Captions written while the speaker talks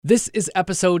This is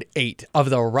episode 8 of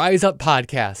the Rise Up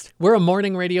Podcast. We're a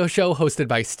morning radio show hosted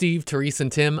by Steve, Therese,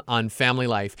 and Tim on Family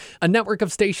Life, a network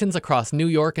of stations across New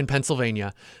York and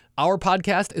Pennsylvania. Our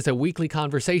podcast is a weekly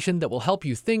conversation that will help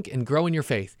you think and grow in your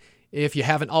faith. If you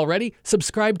haven't already,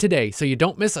 subscribe today so you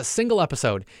don't miss a single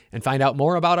episode, and find out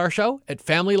more about our show at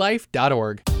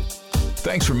familylife.org.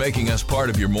 Thanks for making us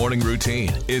part of your morning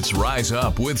routine. It's Rise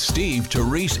Up with Steve,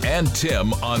 Therese, and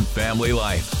Tim on Family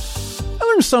Life.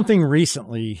 I learned something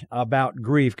recently about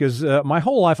grief because my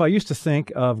whole life I used to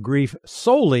think of grief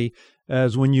solely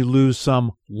as when you lose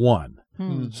someone.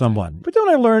 But then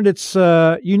I learned it's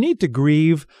you need to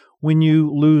grieve when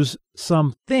you lose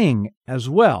something as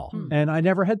well. And I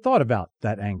never had thought about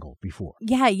that angle before.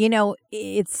 Yeah,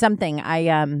 it's something.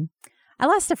 I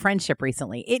lost a friendship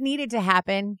recently. It needed to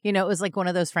happen. It was like one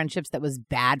of those friendships that was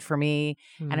bad for me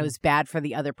and it was bad for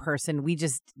the other person. We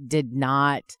just did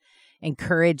not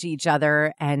encourage each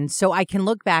other. And so I can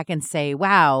look back and say,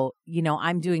 wow,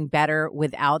 I'm doing better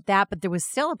without that. But there was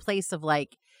still a place of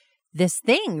like, this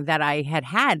thing that I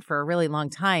had for a really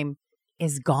long time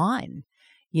is gone.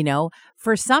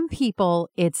 For some people,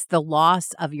 it's the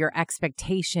loss of your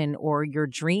expectation or your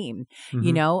dream.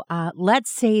 Let's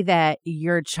say that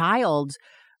your child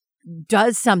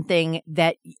does something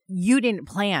that you didn't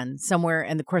plan somewhere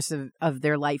in the course of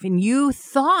their life. And you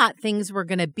thought things were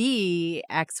going to be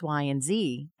X, Y, and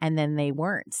Z, and then they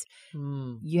weren't.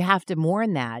 You have to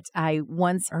mourn that. I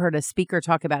once heard a speaker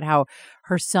talk about how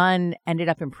her son ended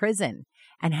up in prison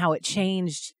and how it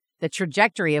changed the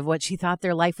trajectory of what she thought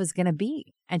their life was going to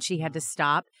be. And she had to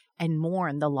stop and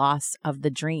mourn the loss of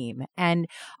the dream. And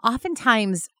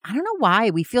oftentimes, I don't know why,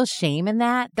 we feel shame in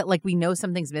that like we know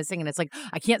something's missing and it's like,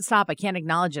 I can't stop, I can't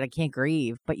acknowledge it, I can't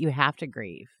grieve, but you have to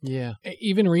grieve. Yeah.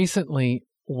 Even recently,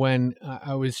 when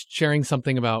I was sharing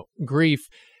something about grief,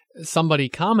 somebody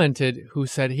commented who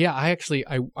said, yeah,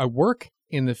 I work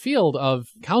in the field of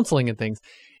counseling and things.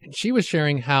 And she was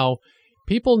sharing how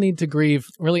people need to grieve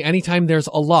really anytime there's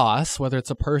a loss, whether it's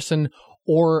a person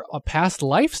or a past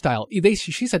lifestyle.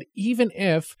 She said, even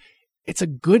if it's a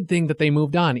good thing that they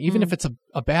moved on, even if it's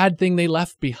a bad thing they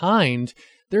left behind,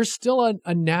 there's still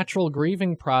a natural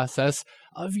grieving process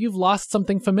of you've lost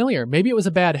something familiar. Maybe it was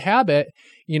a bad habit,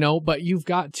 but you've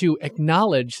got to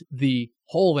acknowledge the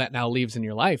hole that now leaves in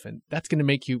your life. And that's going to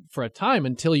make you, for a time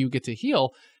until you get to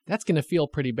heal, that's going to feel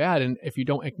pretty bad. And if you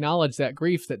don't acknowledge that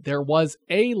grief, that there was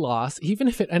a loss, even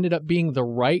if it ended up being the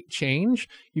right change,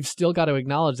 you've still got to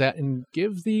acknowledge that and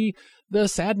give the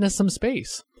sadness some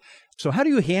space. So how do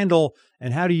you handle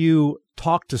and how do you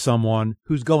talk to someone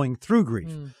who's going through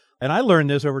grief? And I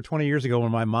learned this over 20 years ago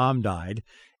when my mom died.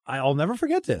 I'll never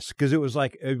forget this because it was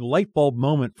like a light bulb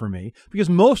moment for me, because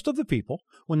most of the people,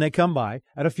 when they come by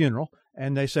at a funeral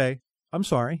and they say, I'm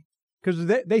sorry, because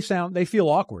they feel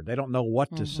awkward. They don't know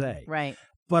what to say. Right.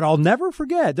 But I'll never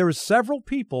forget, there were several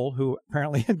people who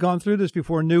apparently had gone through this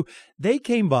before, they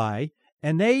came by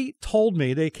and they told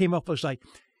me, they came up with like,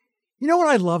 you know what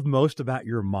I love most about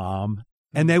your mom?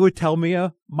 And they would tell me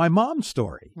my mom's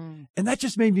story. And that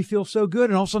just made me feel so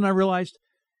good. And all of a sudden I realized,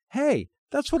 hey,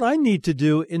 that's what I need to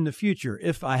do in the future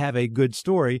if I have a good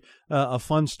story, a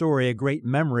fun story, a great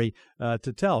memory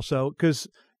to tell. So, because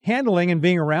handling and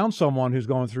being around someone who's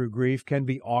going through grief can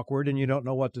be awkward and you don't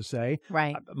know what to say.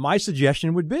 Right. My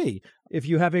suggestion would be, if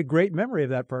you have a great memory of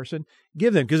that person,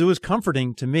 give them, because it was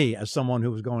comforting to me as someone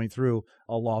who was going through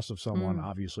a loss of someone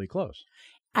obviously close.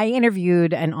 I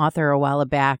interviewed an author a while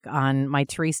back on my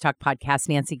Therese Talk podcast,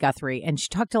 Nancy Guthrie, and she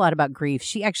talked a lot about grief.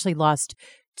 She actually lost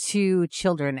 2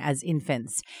 children as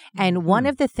infants. And one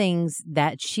of the things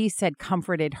that she said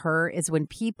comforted her is when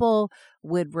people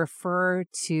would refer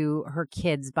to her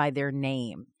kids by their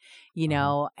name,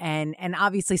 and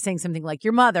obviously saying something like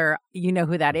your mother, you know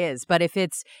who that is. But if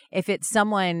it's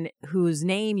someone whose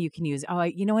name you can use,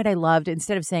 you know what I loved,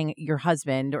 instead of saying your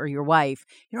husband or your wife,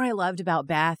 you know what I loved about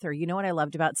Beth, or you know what I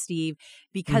loved about Steve,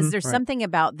 because there's something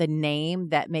about the name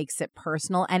that makes it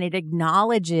personal and it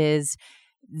acknowledges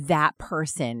that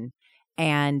person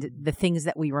and the things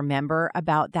that we remember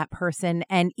about that person.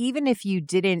 And even if you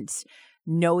didn't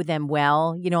know them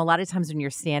well. You know, a lot of times when you're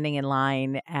standing in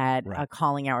line at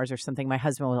calling hours or something, my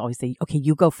husband will always say, okay,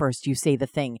 you go first, you say the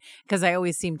thing. Because I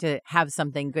always seem to have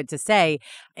something good to say.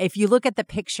 If you look at the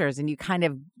pictures and you kind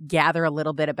of gather a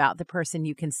little bit about the person,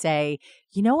 you can say,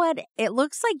 you know what? It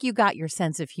looks like you got your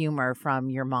sense of humor from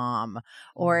your mom,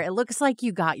 or it looks like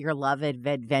you got your love of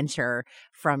adventure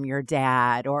from your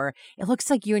dad, or it looks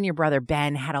like you and your brother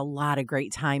Ben had a lot of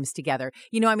great times together.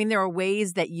 You know, I mean, there are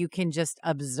ways that you can just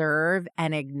observe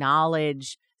and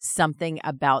acknowledge something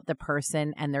about the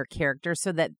person and their character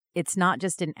so that it's not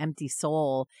just an empty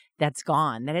soul that's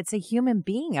gone, that it's a human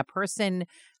being, a person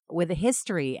with a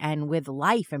history and with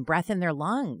life and breath in their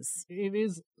lungs. It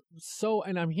is so,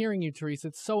 and I'm hearing you, Therese,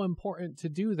 it's so important to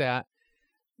do that.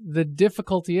 The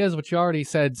difficulty is what you already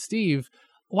said, Steve.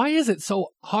 Why is it so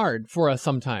hard for us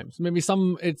sometimes? Maybe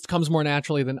it comes more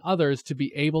naturally than others to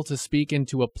be able to speak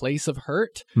into a place of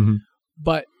hurt. Mm-hmm.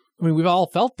 But I mean, we've all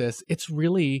felt this.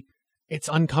 It's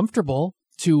uncomfortable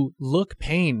to look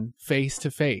pain face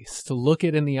to face, to look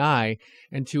it in the eye,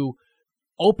 and to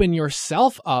open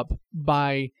yourself up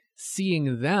by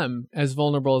seeing them as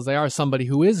vulnerable as they are, somebody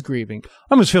who is grieving. I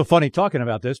almost feel funny talking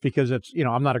about this because it's,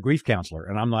 I'm not a grief counselor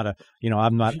and I'm not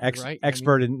Right.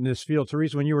 expert in this field.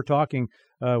 Teresa, when you were talking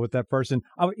with that person,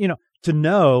 to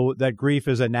know that grief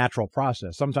is a natural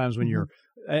process. Sometimes when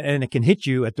and it can hit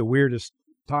you at the weirdest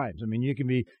times. I mean, you can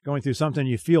be going through something,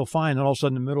 you feel fine, and all of a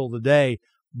sudden in the middle of the day,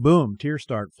 boom, tears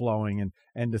start flowing,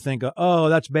 and to think, oh,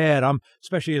 that's bad.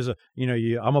 Especially as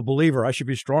I'm a believer, I should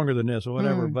be stronger than this or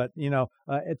whatever. But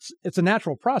it's a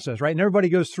natural process, right? And everybody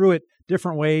goes through it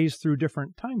different ways through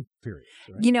different time periods.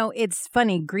 Right? It's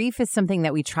funny. Grief is something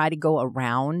that we try to go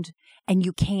around, and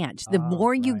you can't. The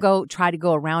more you try to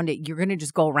go around it, you're going to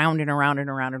just go around and around and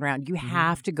around and around. You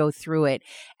have to go through it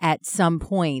at some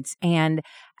point. And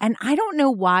I don't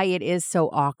know why it is so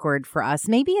awkward for us.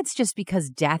 Maybe it's just because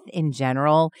death in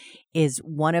general is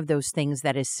one of those things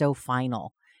that is so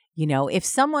final. If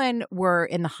someone were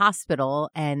in the hospital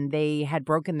and they had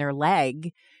broken their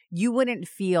leg, you wouldn't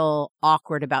feel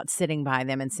awkward about sitting by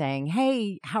them and saying,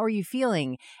 hey, how are you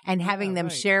feeling? And having them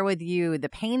share with you the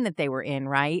pain that they were in,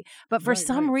 right? But for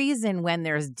some reason, when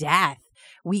there's death,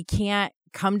 we can't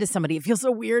come to somebody. It feels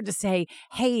so weird to say,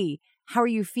 hey, how are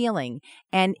you feeling?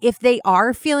 And if they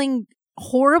are feeling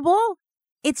horrible,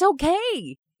 it's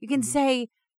okay. You can say,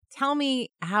 tell me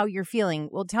how you're feeling.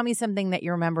 Well, tell me something that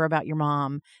you remember about your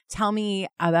mom. Tell me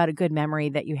about a good memory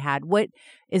that you had.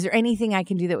 Is there anything I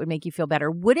can do that would make you feel better?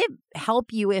 Would it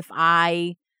help you if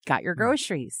I got your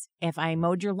groceries, if I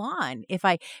mowed your lawn,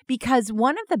 because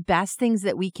one of the best things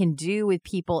that we can do with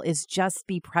people is just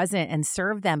be present and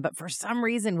serve them. But for some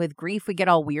reason with grief, we get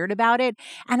all weird about it.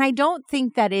 And I don't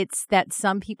think that it's that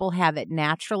some people have it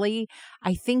naturally.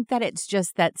 I think that it's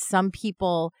just that some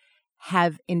people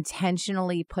have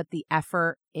intentionally put the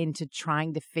effort into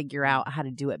trying to figure out how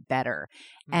to do it better.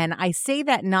 And I say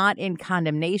that not in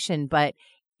condemnation, but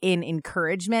in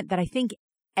encouragement, that I think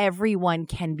everyone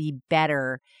can be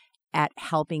better at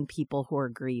helping people who are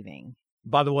grieving.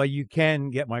 By the way, you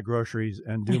can get my groceries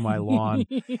and do my lawn.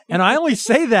 And I only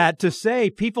say that to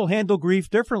say people handle grief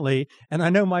differently. And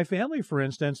I know my family, for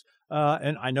instance,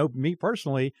 and I know me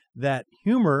personally, that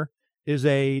humor is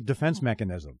a defense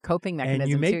mechanism. Coping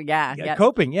mechanism too, yeah.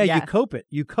 Coping, you cope it.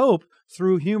 You cope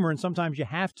through humor, and sometimes you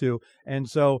have to. And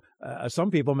so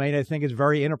some people may think it's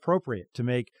very inappropriate to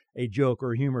make a joke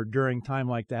or humor during time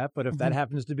like that. But if that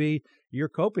happens to be your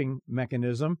coping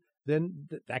mechanism, then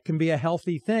that can be a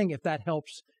healthy thing if that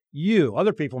helps you.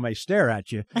 Other people may stare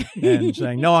at you and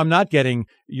saying, no, I'm not getting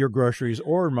your groceries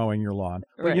or mowing your lawn.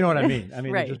 But you know what I mean? I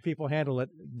mean, just people handle it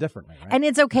differently. Right? And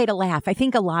it's okay to laugh. I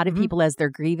think a lot of people, as they're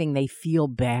grieving, they feel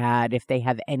bad if they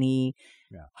have any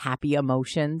happy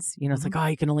emotions. It's like, oh,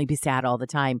 you can only be sad all the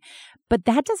time. But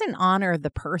that doesn't honor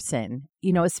the person,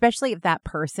 especially if that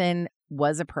person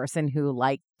was a person who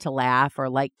liked to laugh or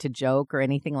liked to joke or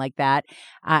anything like that.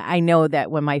 I know that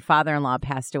when my father-in-law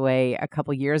passed away a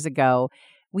couple years ago,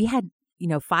 we had,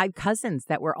 5 cousins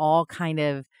that were all kind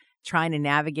of trying to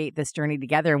navigate this journey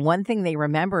together. And one thing they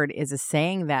remembered is a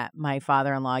saying that my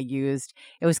father-in-law used.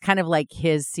 It was kind of like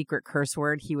his secret curse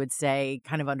word. He would say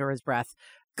kind of under his breath,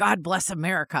 God bless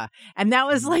America. And that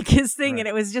was like his thing. Right. And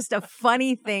it was just a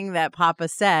funny thing that Papa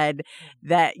said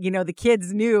that, the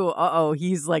kids knew,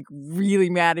 he's like really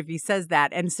mad if he says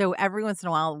that. And so every once in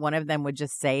a while, one of them would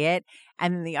just say it.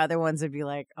 And then the other ones would be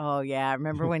like, oh, yeah,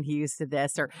 remember when he used to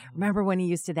this or remember when he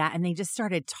used to that. And they just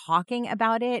started talking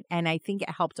about it. And I think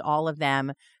it helped all of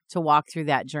them to walk through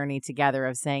that journey together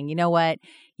of saying, you know what?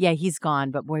 Yeah, he's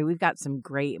gone. But boy, we've got some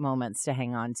great moments to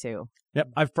hang on to. Yep.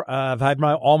 I've had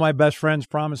all my best friends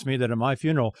promise me that at my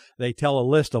funeral, they tell a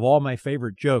list of all my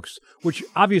favorite jokes, which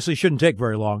obviously shouldn't take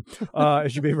very long.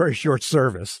 It should be a very short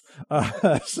service.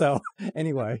 So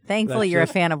anyway. Thankfully, you're a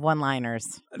fan of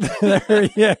one-liners. There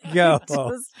you go.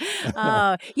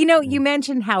 You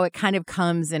mentioned how it kind of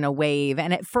comes in a wave.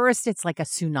 And at first, it's like a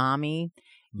tsunami.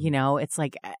 It's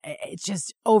like it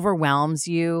just overwhelms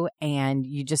you and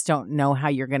you just don't know how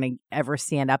you're going to ever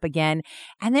stand up again.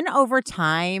 And then over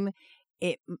time,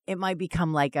 it might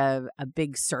become like a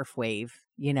big surf wave,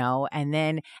 and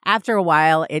then after a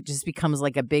while it just becomes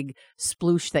like a big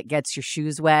sploosh that gets your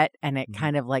shoes wet, and it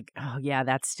kind of like, oh yeah,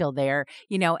 that's still there,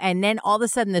 and then all of a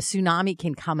sudden the tsunami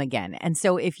can come again. And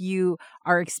so if you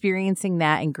are experiencing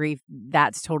that in grief,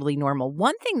 that's totally normal.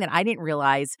 One thing that I didn't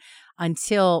realize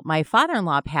until my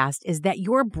father-in-law passed is that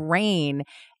your brain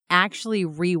actually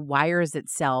rewires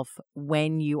itself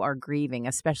when you are grieving,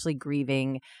 especially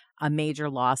grieving a major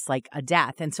loss like a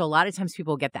death. And so a lot of times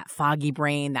people get that foggy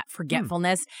brain, that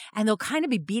forgetfulness, and they'll kind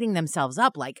of be beating themselves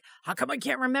up like, how come I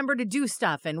can't remember to do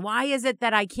stuff? And why is it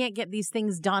that I can't get these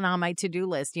things done on my to-do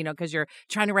list? Because you're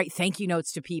trying to write thank you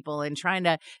notes to people and trying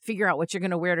to figure out what you're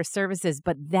going to wear to services.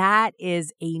 But that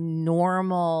is a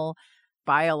normal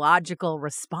biological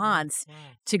response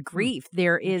to grief.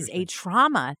 There is a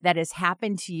trauma that has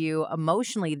happened to you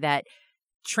emotionally that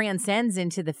transcends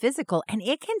into the physical, and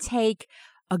it can take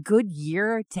a good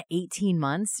year to 18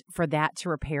 months for that to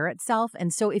repair itself.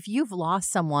 And so if you've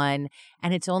lost someone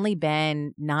and it's only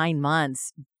been 9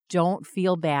 months, don't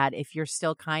feel bad if you're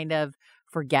still kind of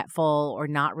forgetful or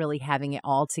not really having it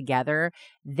all together.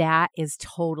 That is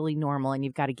totally normal, and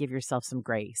you've got to give yourself some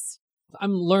grace.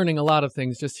 I'm learning a lot of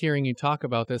things just hearing you talk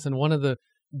about this. And one of the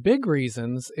big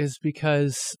reasons is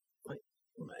because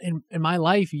in my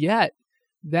life we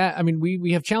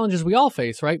have challenges we all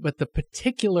face, right? But the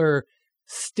particular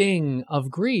sting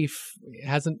of grief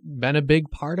hasn't been a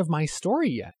big part of my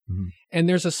story yet. Mm-hmm. And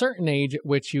there's a certain age at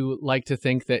which you like to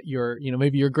think that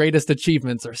maybe your greatest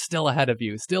achievements are still ahead of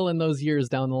you, still in those years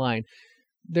down the line.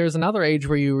 There's another age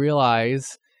where you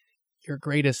realize your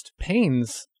greatest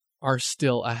pains are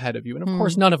still ahead of you. And of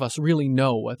course, none of us really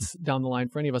know what's down the line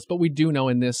for any of us, but we do know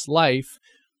in this life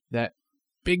that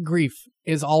big grief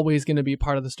is always going to be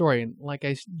part of the story. And like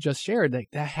I just shared,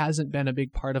 that hasn't been a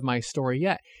big part of my story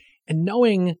yet. And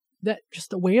knowing that just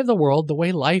the way of the world, the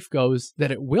way life goes, that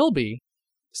it will be,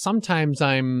 sometimes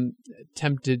I'm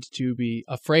tempted to be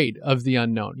afraid of the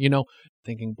unknown,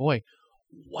 thinking, boy,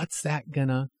 what's that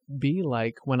gonna be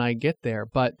like when I get there?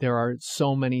 But there are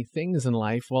so many things in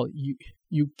life. Well,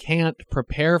 you can't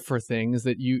prepare for things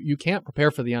that you can't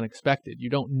prepare for the unexpected. You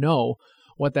don't know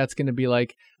what that's going to be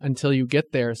like until you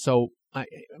get there. So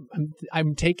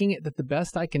I'm taking it that the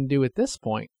best I can do at this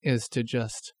point is to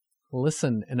just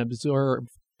listen and absorb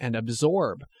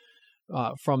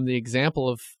from the example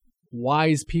of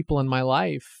wise people in my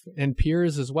life and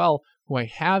peers as well who I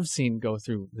have seen go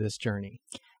through this journey.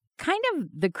 Kind of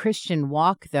the Christian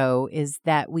walk, though, is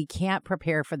that we can't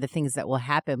prepare for the things that will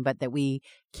happen, but that we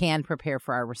can prepare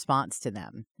for our response to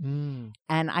them.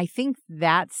 And I think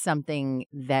that's something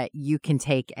that you can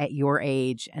take at your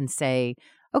age and say,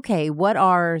 okay, what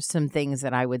are some things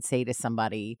that I would say to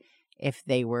somebody if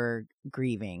they were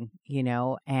grieving,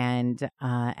 and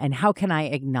how can I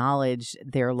acknowledge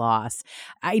their loss?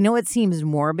 I know it seems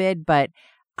morbid, but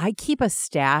I keep a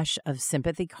stash of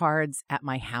sympathy cards at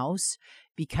my house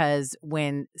because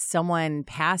when someone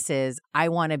passes, I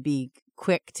want to be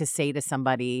quick to say to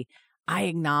somebody, I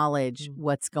acknowledge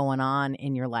what's going on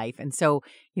in your life. And so,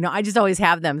 I just always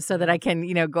have them so that I can,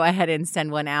 go ahead and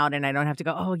send one out and I don't have to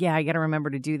go, oh yeah, I got to remember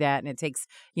to do that. And it takes,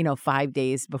 5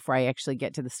 days before I actually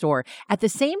get to the store. At the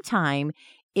same time,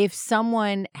 if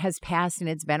someone has passed and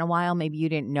it's been a while, maybe you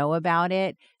didn't know about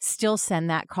it, still send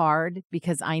that card,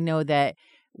 because I know that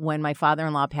when my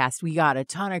father-in-law passed, we got a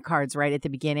ton of cards right at the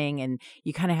beginning, and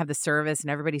you kind of have the service and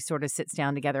everybody sort of sits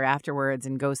down together afterwards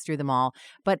and goes through them all.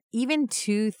 But even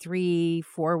 2, 3,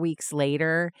 4 weeks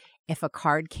later, if a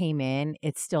card came in,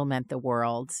 it still meant the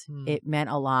world. It meant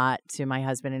a lot to my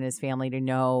husband and his family to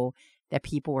know that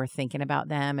people were thinking about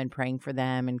them and praying for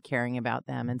them and caring about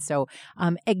them. And so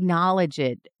acknowledge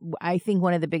it. I think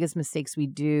one of the biggest mistakes we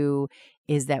do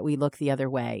is that we look the other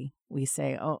way. We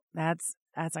say, oh, that's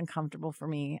uncomfortable for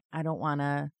me. I don't want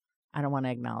to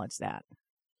acknowledge that.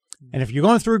 And if you're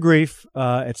going through grief,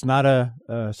 it's not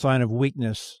a sign of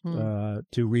weakness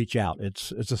to reach out.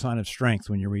 It's a sign of strength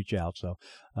when you reach out. So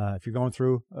if you're going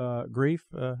through grief,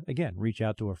 again, reach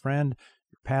out to a friend,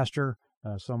 your pastor,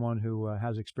 someone who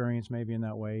has experience maybe in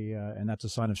that way, and that's a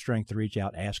sign of strength to reach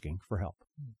out asking for help.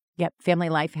 Yep. Family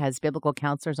Life has biblical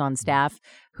counselors on staff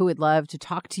who would love to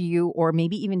talk to you, or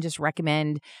maybe even just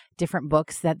recommend different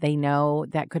books that they know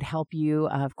that could help you.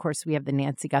 Of course, we have the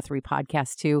Nancy Guthrie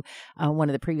podcast too, one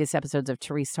of the previous episodes of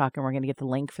Therese Talk, and we're going to get the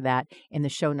link for that in the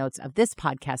show notes of this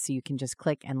podcast, so you can just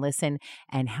click and listen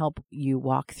and help you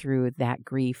walk through that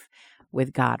grief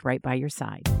with God right by your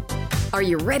side. Are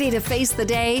you ready to face the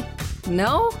day?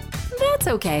 No? That's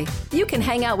okay. You can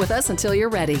hang out with us until you're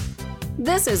ready.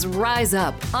 This is Rise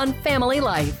Up on Family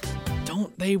Life. Don't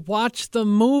Don't they watch the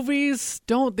movies?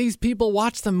 Don't these people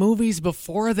watch the movies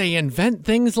before they invent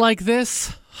things like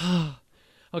this?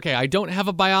 Okay, I don't have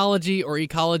a biology or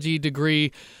ecology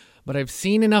degree, but I've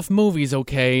seen enough movies,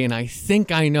 okay, and I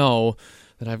think I know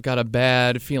that I've got a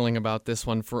bad feeling about this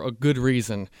one for a good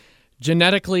reason.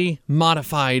 Genetically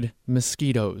modified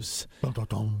mosquitoes. Dun, dun,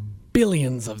 dun.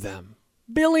 Billions of them.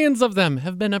 Billions of them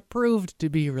have been approved to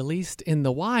be released in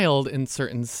the wild in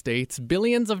certain states.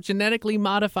 Billions of genetically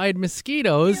modified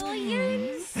mosquitoes.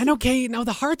 Billions? And okay, now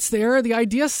the heart's there. The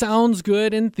idea sounds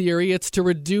good in theory. It's to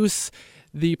reduce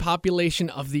the population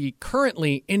of the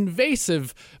currently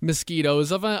invasive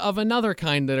mosquitoes of another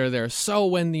kind that are there. So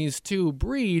when these two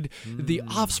breed, the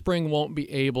offspring won't be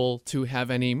able to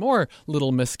have any more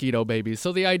little mosquito babies.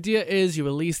 So the idea is you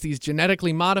release these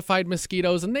genetically modified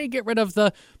mosquitoes and they get rid of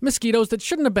the mosquitoes that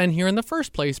shouldn't have been here in the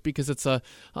first place because it's an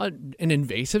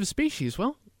invasive species.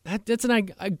 Well, that's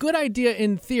a good idea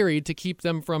in theory to keep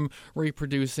them from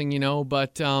reproducing,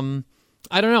 but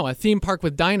I don't know. A theme park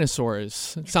with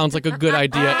dinosaurs sounds like a good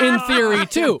idea in theory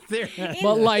too.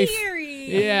 But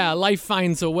life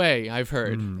finds a way, I've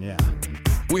heard. Yeah.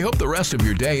 We hope the rest of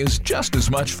your day is just as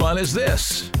much fun as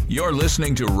this. You're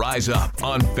listening to Rise Up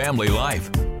on Family Life.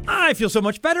 I feel so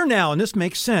much better now, and this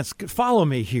makes sense. Follow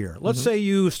me here. Let's say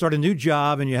you start a new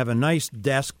job and you have a nice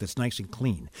desk that's nice and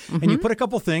clean, and you put a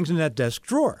couple things in that desk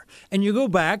drawer, and you go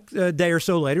back a day or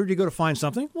so later, you go to find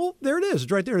something. Well, there it is.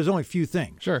 It's right there. There's only a few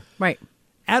things. Sure. Right.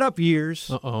 Add up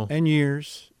years and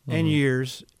years and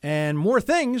years, and more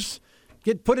things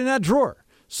get put in that drawer.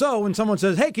 So when someone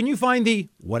says, hey, can you find the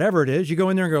whatever it is, you go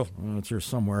in there and go, oh, it's here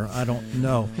somewhere. I don't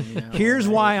know. Here's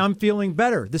why I'm feeling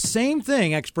better. The same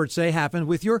thing, experts say, happens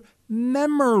with your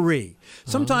memory.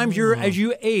 Sometimes as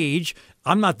you age,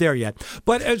 I'm not there yet,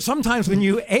 but sometimes when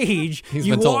you age,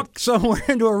 you walk somewhere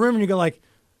into a room and you go like,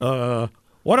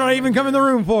 what did I even come in the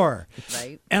room for?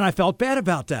 Right. And I felt bad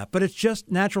about that, but it's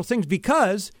just natural things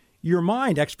because your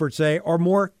mind, experts say, are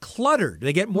more cluttered.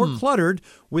 They get more cluttered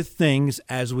with things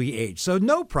as we age. So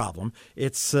no problem.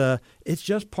 It's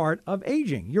just part of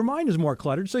aging. Your mind is more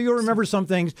cluttered, so you'll remember some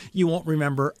things. You won't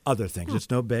remember other things. It's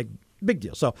no big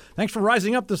deal. So thanks for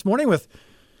rising up this morning with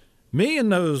me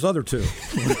and those other two.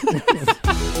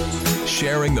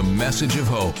 Sharing the message of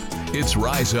hope. It's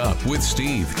Rise Up with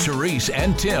Steve, Therese,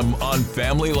 and Tim on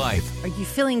Family Life. Are you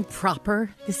feeling proper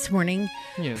this morning?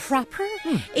 Yes. Proper?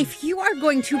 If you are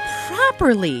going to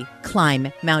properly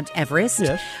climb Mount Everest,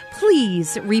 Yes.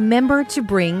 please remember to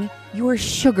bring your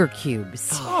sugar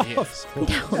cubes. Yes.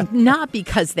 No, not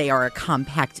because they are a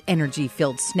compact,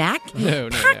 energy-filled snack. No,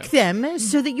 Pack them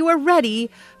so that you are ready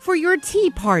for your tea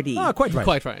party. Oh, quite right.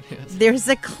 Quite right, yes. There's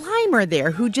a climber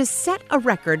there who just set a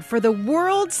record for the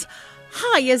world's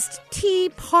highest tea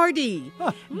party.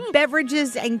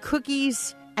 Beverages and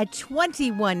cookies at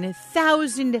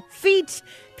 21,000 feet.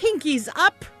 Pinkies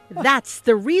up. That's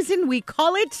the reason we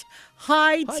call it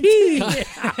high tea.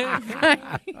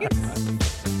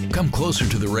 Come closer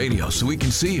to the radio so we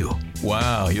can see you.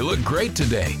 Wow, you look great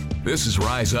today. This is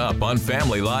Rise Up on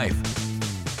Family Life.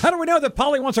 How do we know that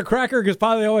Polly wants a cracker? Because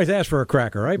Polly always asks for a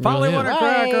cracker, right? Polly yeah. want a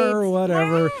cracker or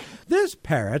whatever. This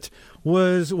parrot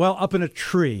was, up in a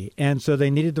tree, and so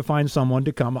they needed to find someone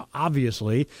to come,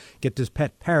 obviously, get this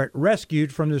pet parrot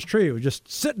rescued from this tree. It was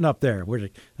just sitting up there.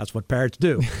 That's what parrots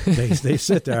do. They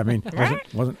sit there. I mean,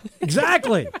 wasn't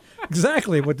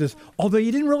exactly what this, although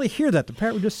you didn't really hear that. The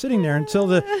parrot was just sitting there until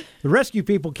the rescue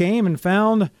people came and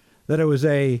found that it was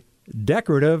a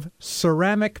decorative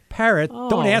ceramic parrot.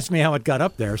 Don't ask me how it got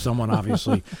up there. Someone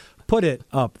obviously put it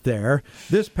up there.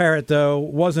 This parrot, though,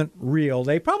 wasn't real.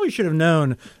 They probably should have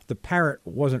known the parrot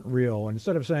wasn't real.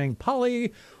 Instead of saying,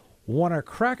 Polly want a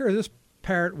cracker, this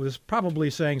parrot was probably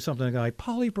saying something like,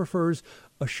 Polly prefers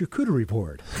a charcuterie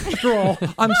board. After all,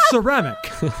 I'm ceramic.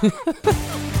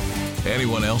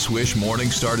 Anyone else wish morning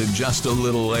started just a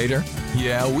little later?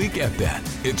 Yeah, we get that.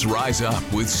 It's Rise Up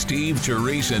with Steve,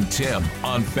 Therese, and Tim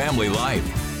on Family Life.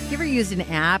 You ever use an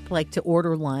app like to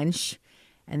order lunch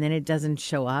and then it doesn't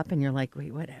show up and you're like,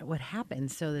 wait, what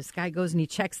happened? So this guy goes and he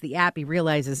checks the app. He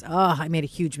realizes, I made a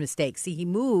huge mistake. See, he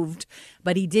moved,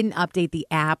 but he didn't update the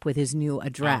app with his new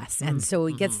address. And so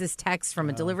he gets this text from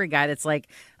a delivery guy that's like,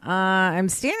 I'm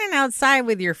standing outside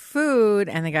with your food.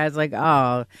 And the guy's like,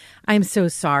 oh, I'm so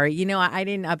sorry. I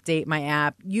didn't update my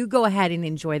app. You go ahead and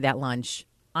enjoy that lunch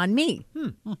on me.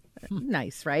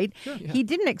 Nice, right? Sure, yeah. He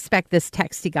didn't expect this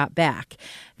text he got back.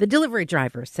 The delivery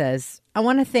driver says, I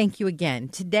want to thank you again.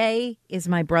 Today is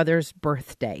my brother's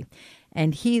birthday,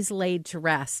 and he's laid to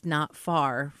rest not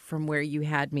far from where you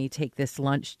had me take this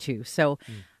lunch to. So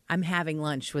I'm having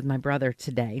lunch with my brother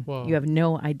today. Whoa. You have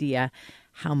no idea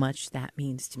how much that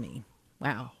means to me.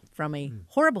 Wow. from a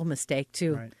horrible mistake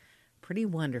to Right. pretty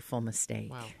wonderful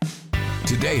mistake. Wow.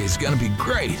 Today is going to be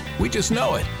great. We just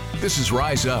know it. This is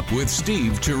Rise Up with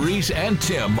Steve, Therese, and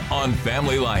Tim on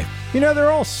Family Life. You know, there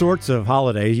are all sorts of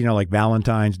holidays, like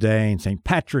Valentine's Day and St.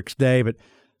 Patrick's Day, but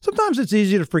sometimes it's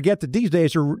easy to forget that these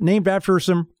days are named after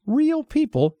some real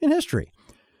people in history.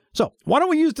 So why don't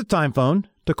we use the time phone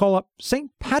to call up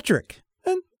St. Patrick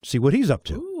and see what he's up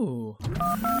to? Ooh.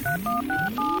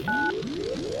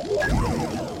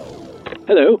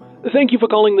 Hello. Thank you for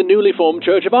calling the newly formed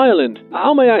Church of Ireland.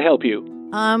 How may I help you?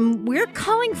 We're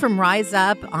calling from Rise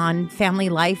Up on Family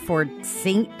Life for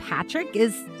St. Patrick.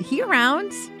 Is he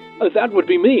around? That would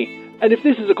be me. And if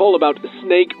this is a call about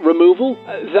snake removal,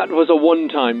 that was a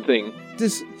one-time thing.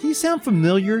 Does he sound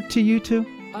familiar to you two?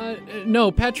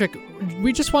 No, Patrick,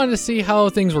 we just wanted to see how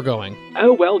things were going.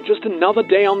 Oh, well, just another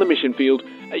day on the mission field.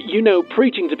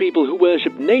 Preaching to people who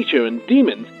worship nature and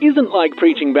demons isn't like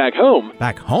preaching back home.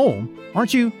 Back home?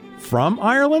 Aren't you from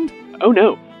Ireland? Oh,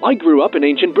 no. I grew up in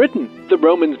ancient Britain. The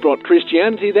Romans brought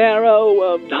Christianity there,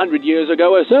 100 years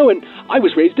ago or so, and I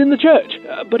was raised in the church.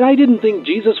 But I didn't think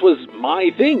Jesus was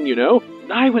my thing,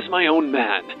 I was my own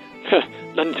man.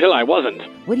 Until I wasn't.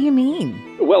 What do you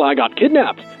mean? Well, I got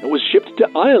kidnapped and was shipped to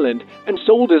Ireland and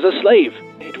sold as a slave.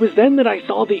 It was then that I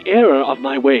saw the error of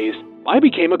my ways. I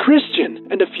became a Christian,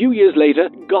 and a few years later,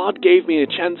 God gave me a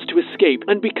chance to escape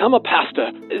and become a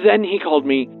pastor. Then he called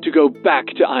me to go back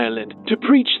to Ireland to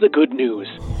preach the good news.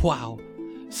 Wow.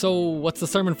 So what's the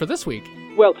sermon for this week?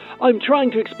 Well, I'm trying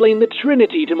to explain the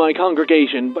Trinity to my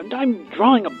congregation, but I'm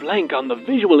drawing a blank on the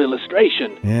visual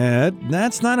illustration. Yeah,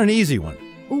 that's not an easy one.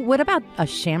 Ooh, what about a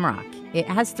shamrock? It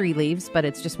has 3 leaves, but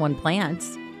it's just one plant.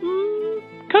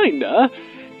 Kinda.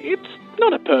 It's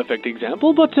not a perfect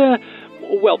example, but,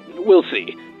 we'll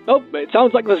see. Oh, it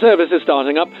sounds like the service is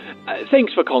starting up.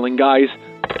 Thanks for calling, guys.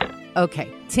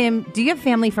 Okay. Tim, do you have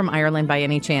family from Ireland by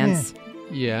any chance?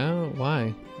 Yeah,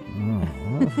 why?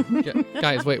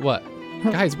 Guys, wait, what?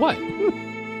 Guys, what?